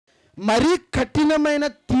మరీ కఠినమైన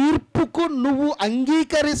తీర్పుకు నువ్వు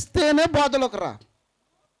అంగీకరిస్తేనే బోధలోకి రా.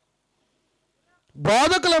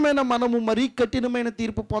 బోధకులమైన మనము మరీ కఠినమైన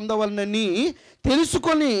తీర్పు పొందవలనని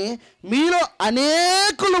తెలుసుకొని మీలో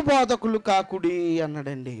అనేకులు బోధకులు కాకుడి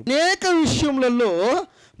అన్నాడండి. అనేక విషయములలో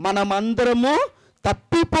మనమందరము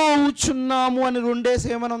తప్పిపోవచ్చున్నాము అని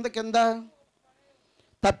రెండేసేమని ఉంది కింద.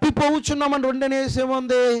 తప్పిపోవచ్చున్నామని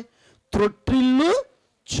రెండనేసేముంది, త్రొట్టిల్లు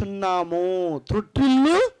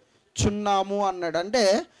చున్నాము అన్నాడు. అంటే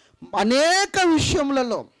అనేక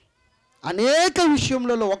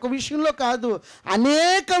విషయములలో ఒక విషయంలో కాదు,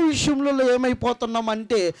 అనేక విషయములలో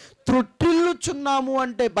ఏమైపోతున్నామంటే త్రొట్టిల్లుచున్నాము.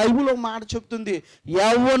 అంటే బైబిల్లో మాట చెప్తుంది,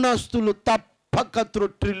 యవ్వనస్తులు తప్పక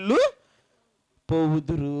త్రొట్టిల్లు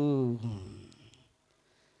పోవుదురు,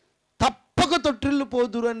 తప్పక త్రొట్టిల్లు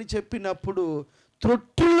పోదురు అని చెప్పినప్పుడు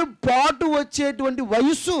త్రొట్టిల్లు పాటు వచ్చేటువంటి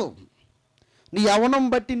వయసు, నీ యవనం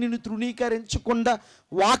బట్టి నిన్ను తృణీకరించకుండా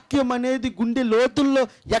వాక్యం అనేది గుండె లోతుల్లో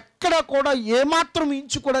ఎక్కడ కూడా ఏమాత్రం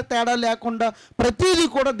ఇంచు కూడా తేడా లేకుండా ప్రతిదీ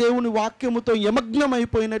కూడా దేవుని వాక్యముతో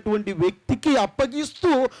నిమగ్నమైపోయినటువంటి వ్యక్తికి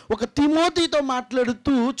అప్పగిస్తూ ఒక తిమోతితో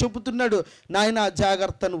మాట్లాడుతూ చెబుతున్నాడు, నాయనా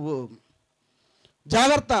జాగ్రత్త, నువ్వు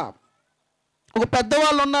జాగ్రత్త. ఒక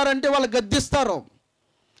పెద్దవాళ్ళు ఉన్నారంటే వాళ్ళు గద్దిస్తారు.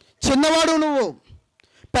 చిన్నవాడు నువ్వు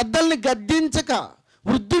పెద్దల్ని గద్దించక,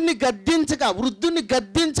 వృద్ధుని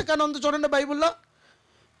గద్దించక అని ఉంది చూడండి బైబిల్లో.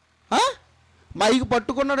 మైకి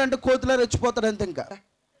పట్టుకున్నాడంటే కోతిలా రెచ్చిపోతాడు అంతే. ఇంకా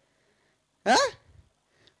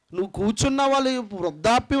నువ్వు కూర్చున్న వాళ్ళు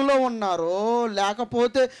వృద్ధాప్యంలో ఉన్నారో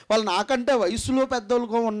లేకపోతే వాళ్ళు నాకంటే వయసులో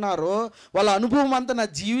పెద్దోళ్ళుగా ఉన్నారో వాళ్ళ అనుభవం అంతా నా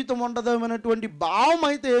జీవితం ఉండదనేటువంటి భావం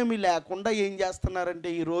అయితే ఏమీ లేకుండా ఏం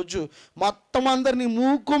చేస్తున్నారంటే ఈరోజు మొత్తం అందరినీ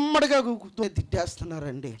మూకుమ్మడిగా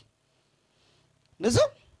తిట్టేస్తున్నారండి. నిజం.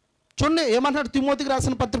 చూడండి ఏమన్నాడు, తిమోతికి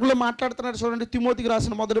రాసిన పత్రికలో మాట్లాడుతున్నాడు చూడండి. తిమోతికి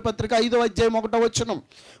రాసిన మొదటి పత్రిక 5వ అధ్యాయం 1వ వచనం,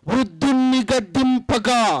 వృద్ధుణ్ణి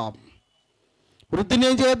గద్దింపగా, వృద్ధుని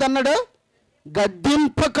ఏం చేయొద్దన్నాడు,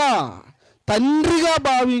 గద్దింపక తండ్రిగా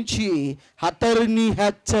భావించి అతరిని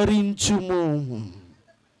హెచ్చరించుము.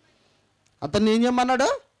 అతన్ని ఏం చేయమన్నాడు,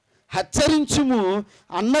 హెచ్చరించుము.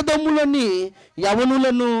 అన్నదమ్ములని,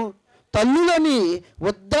 యవనులను, తల్లులని,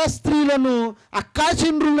 వృద్ధ స్త్రీలను,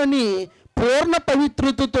 అక్కాచెండ్రులని పూర్ణ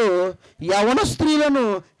పవిత్రతతో యవన స్త్రీలను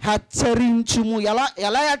హెచ్చరించుము.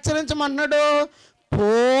 ఎలా హెచ్చరించమన్నాడు,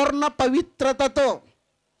 పూర్ణ పవిత్రతతో.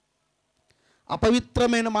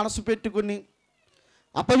 అపవిత్రమైన మనసు పెట్టుకుని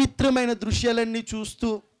అపవిత్రమైన దృశ్యాలన్నీ చూస్తూ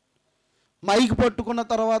మైకి పట్టుకున్న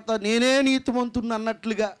తర్వాత నేనే నీతిమంతుణ్ణి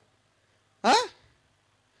అన్నట్లుగా,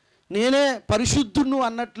 నేనే పరిశుద్ధుణ్ణి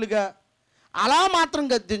అన్నట్లుగా అలా మాత్రం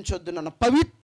గద్దించొద్దు. నన్ను